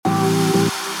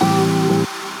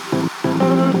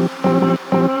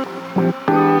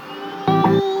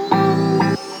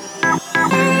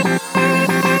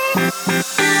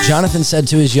Jonathan said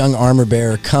to his young armor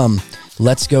bearer, "Come,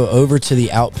 let's go over to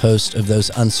the outpost of those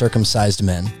uncircumcised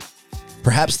men.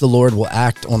 Perhaps the Lord will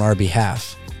act on our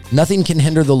behalf. Nothing can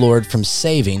hinder the Lord from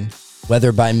saving,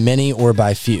 whether by many or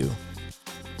by few."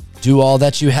 "Do all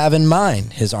that you have in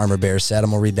mind," his armor bearer said.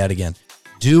 I'm going to read that again.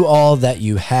 "Do all that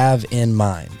you have in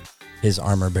mind," his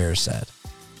armor bearer said.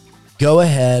 "Go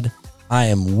ahead. I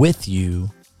am with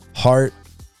you, heart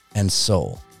and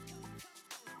soul."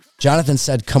 Jonathan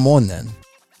said, "Come on then.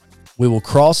 We will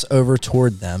cross over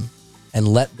toward them and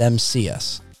let them see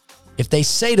us. If they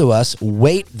say to us,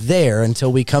 'Wait there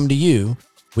until we come to you,'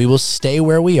 we will stay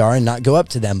where we are and not go up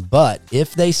to them. But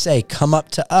if they say, 'Come up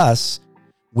to us,'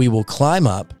 we will climb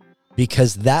up,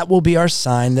 because that will be our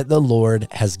sign that the Lord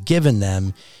has given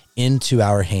them into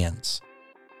our hands."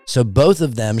 So both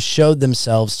of them showed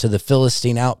themselves to the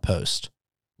Philistine outpost.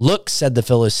 "Look," said the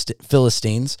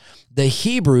Philistines, "the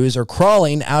Hebrews are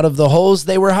crawling out of the holes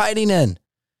they were hiding in."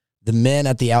 The men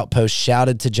at the outpost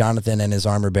shouted to Jonathan and his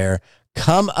armor bearer,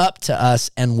 "Come up to us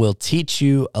and we'll teach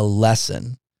you a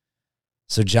lesson."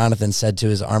 So Jonathan said to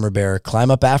his armor bearer,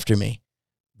 "Climb up after me.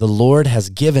 The Lord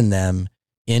has given them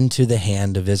into the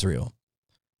hand of Israel."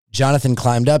 Jonathan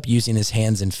climbed up using his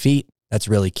hands and feet. That's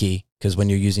really key, because when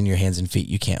you're using your hands and feet,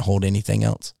 you can't hold anything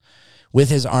else.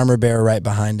 With his armor bearer right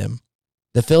behind him.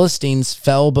 The Philistines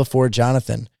fell before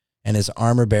Jonathan, and his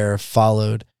armor bearer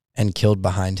followed and killed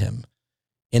behind him.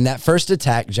 In that first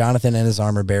attack, Jonathan and his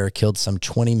armor bearer killed some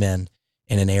 20 men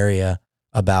in an area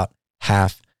about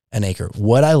half an acre.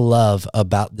 What I love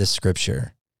about this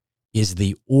scripture is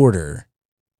the order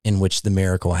in which the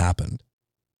miracle happened.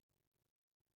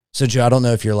 So, Joe, I don't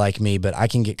know if you're like me, but I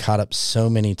can get caught up so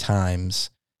many times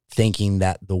thinking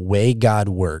that the way God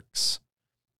works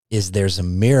is there's a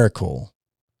miracle,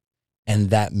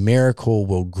 and that miracle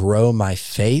will grow my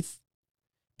faith.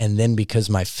 And then because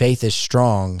my faith is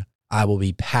strong, I will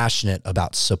be passionate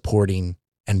about supporting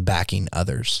and backing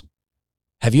others.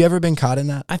 Have you ever been caught in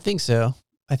that? I think so.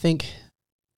 I think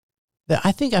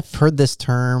I've heard this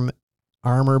term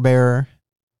armor bearer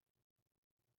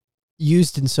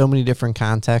used in so many different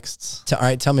contexts. All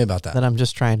right, tell me about that. That I'm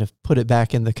just trying to put it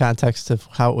back in the context of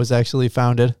how it was actually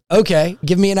founded. Okay,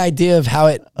 give me an idea of how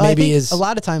it maybe is. A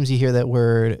lot of times you hear that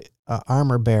word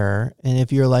armor bearer, and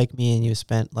if you're like me and you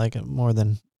spent like more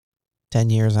than 10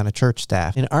 years on a church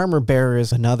staff, an armor bearer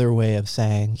is another way of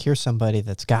saying, here's somebody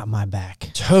that's got my back.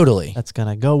 Totally. That's going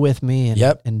to go with me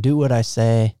and do what I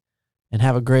say and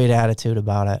have a great attitude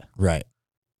about it. Right.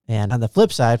 And on the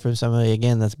flip side, for somebody,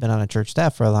 again, that's been on a church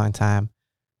staff for a long time,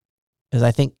 is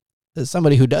I think that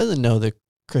somebody who doesn't know the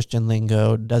Christian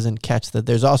lingo doesn't catch that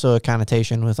there's also a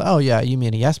connotation with, oh, yeah, you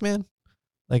mean a yes man?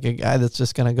 Like a guy that's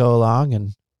just going to go along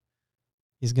and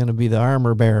he's going to be the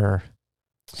armor bearer.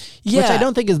 Yeah. Which I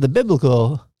don't think is the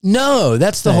biblical. No,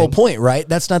 that's the whole point, right?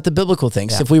 That's not the biblical thing.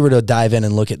 Yeah. So if we were to dive in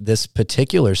and look at this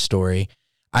particular story,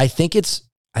 I think it's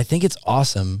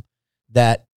awesome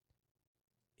that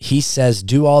he says,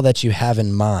 "Do all that you have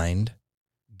in mind.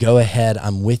 Go ahead.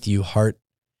 I'm with you, heart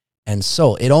and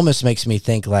soul." It almost makes me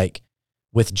think like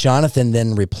with Jonathan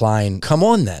then replying, "Come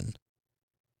on then."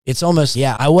 It's almost,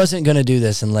 yeah, I wasn't going to do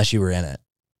this unless you were in it.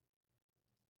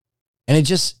 And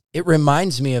it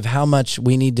reminds me of how much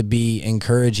we need to be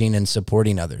encouraging and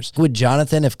supporting others. Would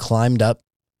Jonathan have climbed up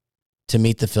to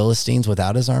meet the Philistines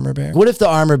without his armor bearer? What if the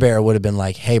armor bearer would have been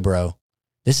like, "Hey, bro,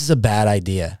 this is a bad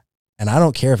idea. And I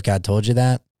don't care if God told you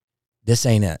that. This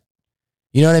ain't it."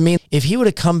 You know what I mean? If he would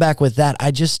have come back with that,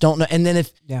 I just don't know. And then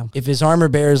if his armor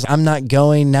bearer's, "I'm not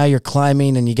going," now you're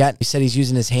climbing, and you said he's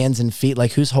using his hands and feet.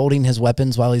 Like, who's holding his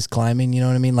weapons while he's climbing? You know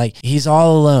what I mean? Like, he's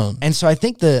all alone. And so I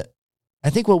think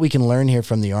what we can learn here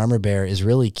from the armor bearer is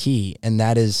really key. And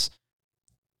that is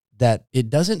that it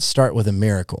doesn't start with a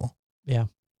miracle. Yeah.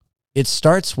 It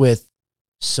starts with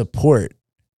support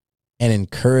and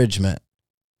encouragement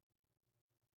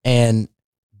and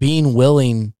being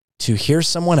willing to hear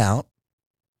someone out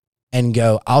and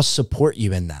go, "I'll support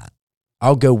you in that.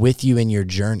 I'll go with you in your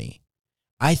journey."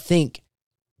 I think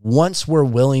once we're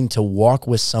willing to walk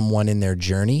with someone in their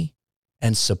journey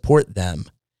and support them,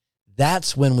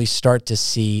 that's when we start to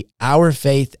see our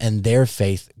faith and their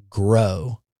faith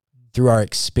grow through our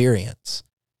experience.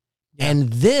 Yeah.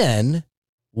 And then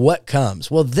what comes?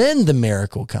 Well, then the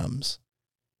miracle comes.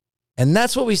 And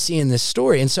that's what we see in this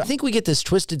story. And so I think we get this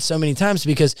twisted so many times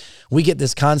because we get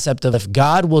this concept of, if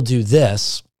God will do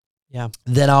this,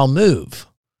 then I'll move.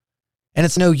 And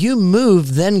it's no, you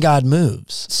move, then God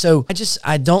moves. So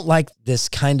I don't like this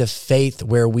kind of faith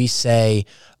where we say,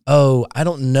 "Oh, I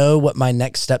don't know what my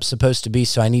next step's supposed to be,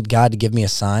 so I need God to give me a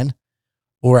sign,"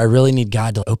 or "I really need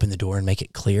God to open the door and make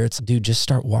it clear." It's, dude, just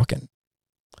start walking.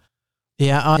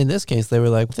 Yeah, in this case, they were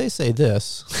like, if they say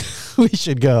this, we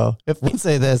should go. If we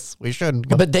say this, we shouldn't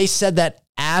go. But they said that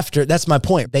after, that's my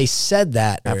point. They said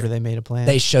that After they made a plan.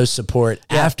 they show support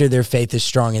after their faith is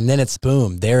strong. And then it's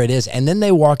boom, there it is. And then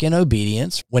they walk in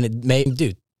obedience when it may,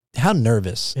 dude, how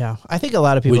nervous. Yeah, I think a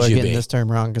lot of people Would are you getting be? this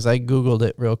term wrong because I Googled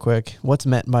it real quick. What's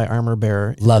meant by armor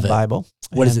bearer in Love the it. Bible?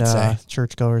 What does it say?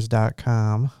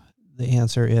 Churchgoers.com. The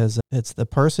answer is it's the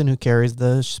person who carries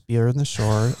the spear and the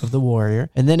sword of the warrior.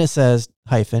 And then it says,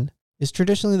 hyphen, is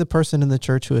traditionally the person in the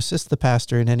church who assists the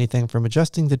pastor in anything from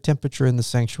adjusting the temperature in the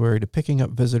sanctuary to picking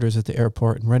up visitors at the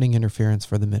airport and running interference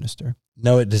for the minister.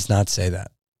 No, it does not say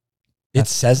that. It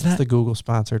says That's that? the Google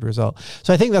sponsored result.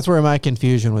 So I think that's where my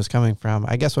confusion was coming from.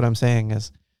 I guess what I'm saying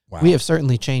is Wow. we have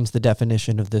certainly changed the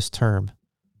definition of this term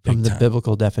from Big the time.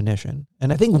 biblical definition.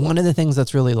 And I think one of the things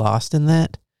that's really lost in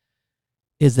that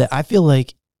is that I feel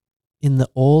like in the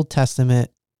Old Testament,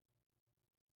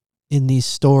 in these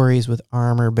stories with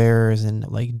armor bearers and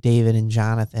like David and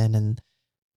Jonathan, and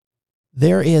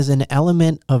there is an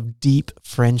element of deep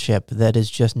friendship that is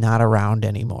just not around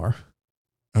anymore.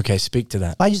 Okay, speak to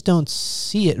that. I just don't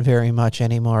see it very much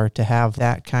anymore to have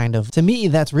that kind of, to me,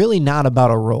 that's really not about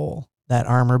a role, that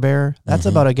armor bearer. That's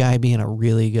Mhm. about a guy being a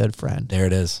really good friend There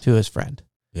it is. to his friend.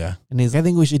 Yeah. And he's, I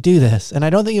think we should do this. And I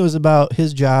don't think it was about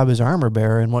his job as armor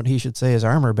bearer and what he should say as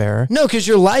armor bearer No, because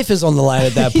your life is on the line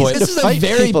at that He's point. gonna This is a fight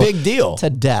very people big deal. to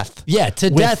death. Yeah, to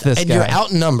with death. this And you're guy.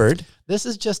 outnumbered. This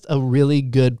is just a really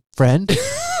good friend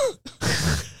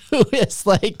who is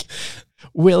like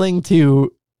willing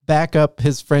to back up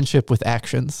his friendship with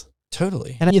actions.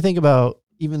 Totally. And you think about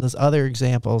even those other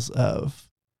examples of,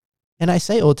 and I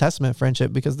say Old Testament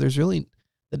friendship because there's really,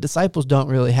 the disciples don't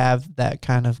really have that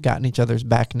kind of gotten each other's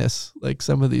backness like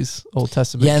some of these Old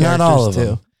Testament Yeah, characters not all of do.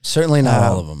 them. Certainly not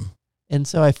all of them. And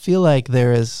so I feel like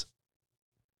there is,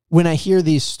 when I hear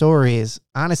these stories,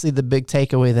 honestly, the big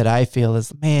takeaway that I feel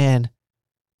is, man,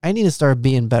 I need to start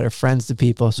being better friends to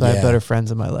people so I Yeah. have better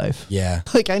friends in my life. Yeah.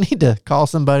 Like I need to call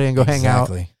somebody and go hang out.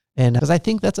 Exactly. And because I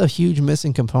think that's a huge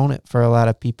missing component for a lot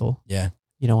of people. Yeah.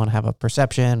 You don't want to have a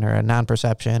perception or a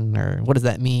non-perception or what does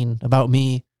that mean about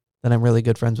me that I'm really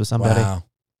good friends with somebody. Wow.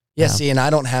 Yeah, Yeah. see, and I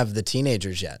don't have the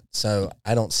teenagers yet, so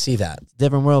I don't see that.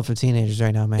 Different world for teenagers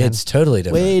right now, man. It's totally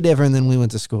different. way different than we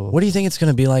went to school. What do you think it's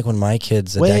going to be like when my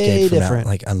kids a Way decade from different.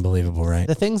 now? Like, unbelievable, right?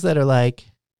 The things that are like,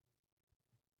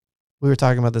 we were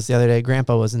talking about this the other day.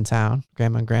 Grandpa was in town.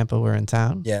 Grandma and Grandpa were in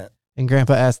town. Yeah. And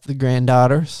Grandpa asked the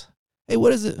granddaughters, hey,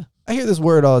 what is it? I hear this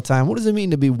word all the time. What does it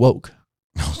mean to be woke?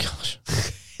 Oh, gosh.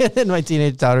 And then my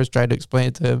teenage daughters tried to explain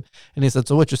it to him. And he said,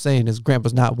 so what you're saying is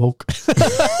Grandpa's not woke.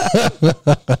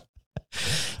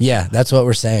 Yeah, that's what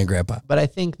we're saying, Grandpa. But I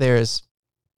think there is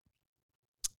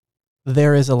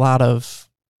a lot of,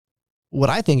 what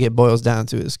I think it boils down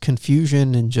to is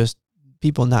confusion and just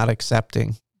people not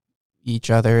accepting each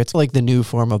other. It's like the new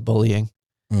form of bullying.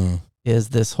 Mm. Is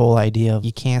this whole idea of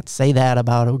you can't say that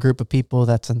about a group of people,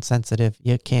 that's insensitive.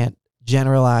 You can't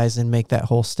generalize and make that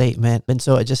whole statement. And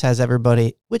so it just has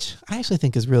everybody, which I actually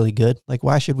think is really good. Like,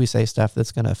 why should we say stuff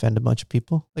that's going to offend a bunch of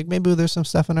people? Like, maybe there's some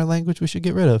stuff in our language we should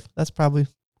get rid of. That's probably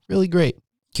really great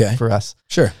Okay. for us.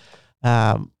 Sure.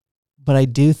 But I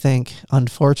do think,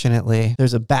 unfortunately,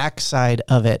 there's a backside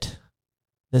of it.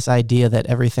 This idea that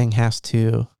everything has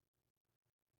to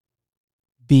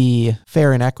be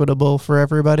fair and equitable for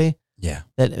everybody. Yeah.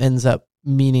 That ends up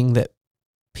meaning that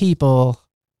people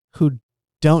who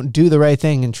don't do the right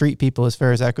thing and treat people as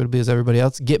fair as equitably as everybody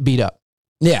else get beat up.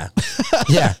 Yeah.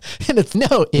 Yeah. And it's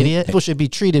no, idiot. People should be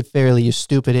treated fairly, you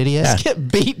stupid idiots. Yeah.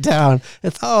 Get beat down.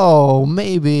 It's,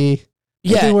 maybe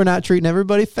Yeah. we're not treating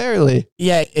everybody fairly.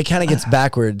 Yeah, it kind of gets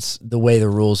backwards the way the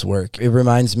rules work. It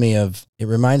reminds me of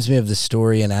the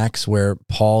story in Acts where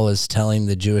Paul is telling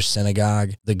the Jewish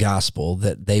synagogue the gospel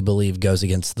that they believe goes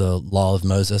against the law of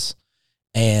Moses,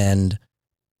 and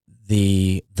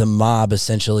the mob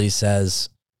essentially says,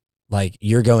 like,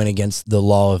 you're going against the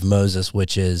law of Moses,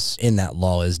 which is in that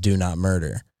law is do not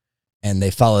murder, and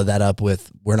they follow that up with,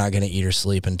 we're not going to eat or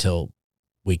sleep until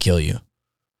we kill you.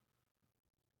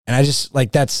 And I just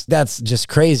like, that's just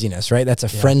craziness, right? That's a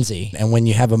frenzy. And when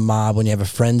you have a mob, when you have a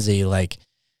frenzy, like,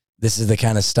 this is the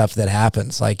kind of stuff that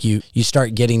happens. Like you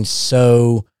start getting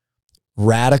so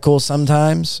radical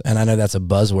sometimes. And I know that's a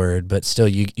buzzword, but still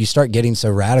you start getting so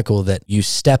radical that you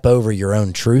step over your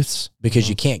own truths because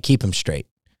you can't keep them straight.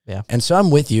 Yeah. And so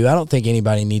I'm with you. I don't think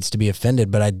anybody needs to be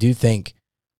offended, but I do think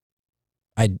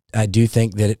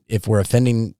that if we're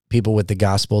offending people with the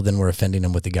gospel, then we're offending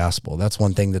them with the gospel. That's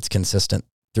one thing that's consistent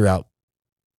throughout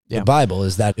the Bible,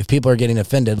 is that if people are getting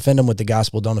offended, offend them with the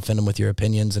gospel. Don't offend them with your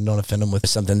opinions, and don't offend them with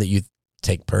something that you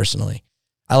take personally.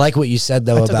 I like what you said,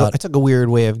 though, I took a weird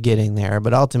way of getting there,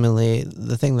 but ultimately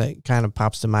the thing that kind of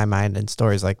pops to my mind in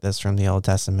stories like this from the Old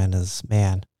Testament is,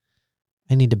 man,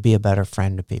 I need to be a better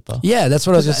friend to people. Yeah, that's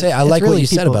what I was going to say. I like what you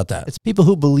said about that. It's people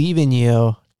who believe in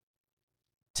you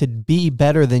to be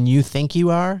better than you think you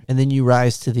are, and then you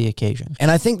rise to the occasion.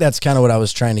 And I think that's kind of what I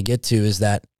was trying to get to, is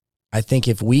that I think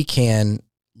if we can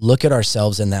look at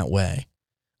ourselves in that way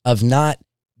of not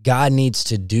God needs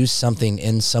to do something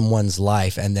in someone's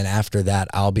life, and then after that,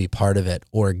 I'll be part of it,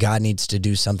 or God needs to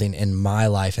do something in my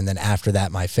life, and then after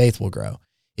that, my faith will grow.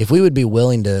 If we would be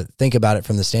willing to think about it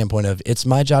from the standpoint of, it's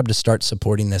my job to start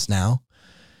supporting this now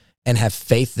and have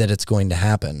faith that it's going to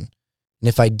happen. And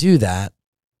if I do that,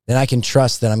 then I can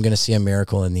trust that I'm going to see a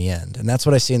miracle in the end. And that's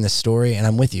what I see in this story. And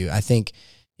I'm with you. I think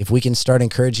if we can start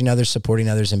encouraging others, supporting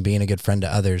others, and being a good friend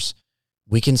to others,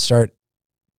 we can start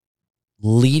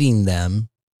leading them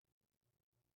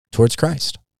towards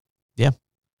Christ. Yeah.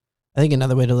 I think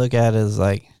another way to look at it is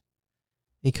like,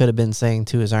 he could have been saying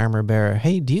to his armor bearer,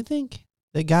 hey, do you think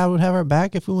that God would have our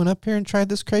back if we went up here and tried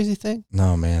this crazy thing?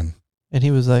 No, man. And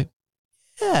he was like,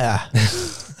 yeah,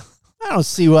 I don't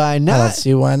see why not. I don't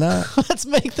see why not. Let's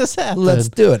make this happen. Let's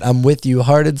do it. I'm with you,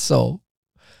 heart and soul.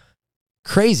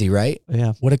 Crazy, right?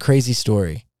 Yeah. What a crazy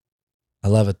story. I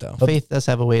love it, though. Faith does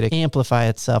have a way to amplify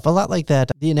itself. A lot like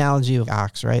that, the analogy of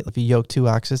ox, right? If you yoke 2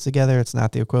 oxes together, it's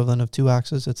not the equivalent of 2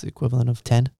 oxes. It's the equivalent of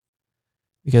 10.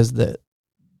 Because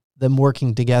them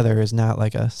working together is not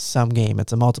like a sum game.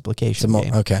 It's a multiplication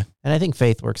game. Okay. And I think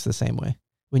faith works the same way.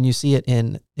 When you see it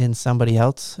in somebody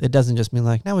else, it doesn't just mean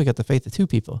like, now we got the faith of 2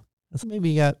 people. It's maybe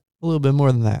you got a little bit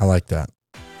more than that. I like that.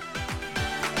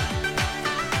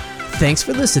 Thanks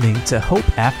for listening to Hope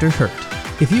After Hurt.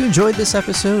 If you enjoyed this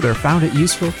episode or found it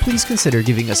useful, please consider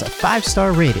giving us a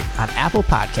 5-star rating on Apple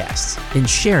Podcasts and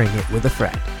sharing it with a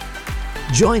friend.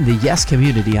 Join the Yes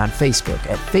Community on Facebook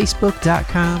at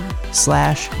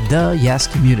facebook.com/the Yes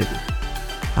Community.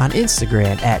 On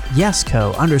Instagram at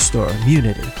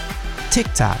yesco_munity.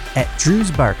 TikTok at Drews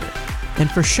Barker.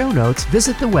 And for show notes,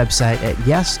 visit the website at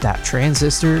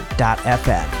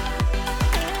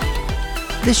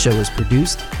yes.transistor.fm. This show is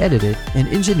produced, edited, and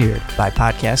engineered by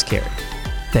Podcast Carry.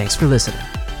 Thanks for listening.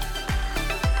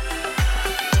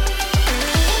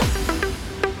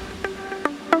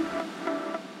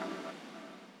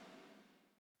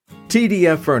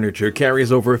 TDF Furniture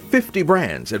carries over 50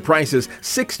 brands at prices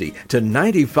 60 to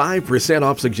 95%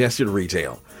 off suggested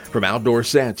retail. From outdoor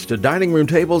sets to dining room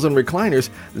tables and recliners,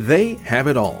 they have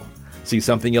it all. See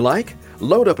something you like?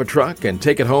 Load up a truck and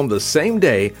take it home the same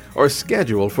day or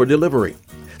schedule for delivery.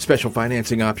 Special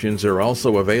financing options are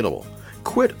also available.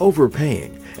 Quit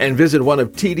overpaying and visit one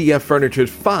of TDF Furniture's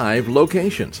 5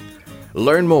 locations.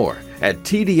 Learn more at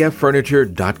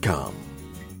tdffurniture.com.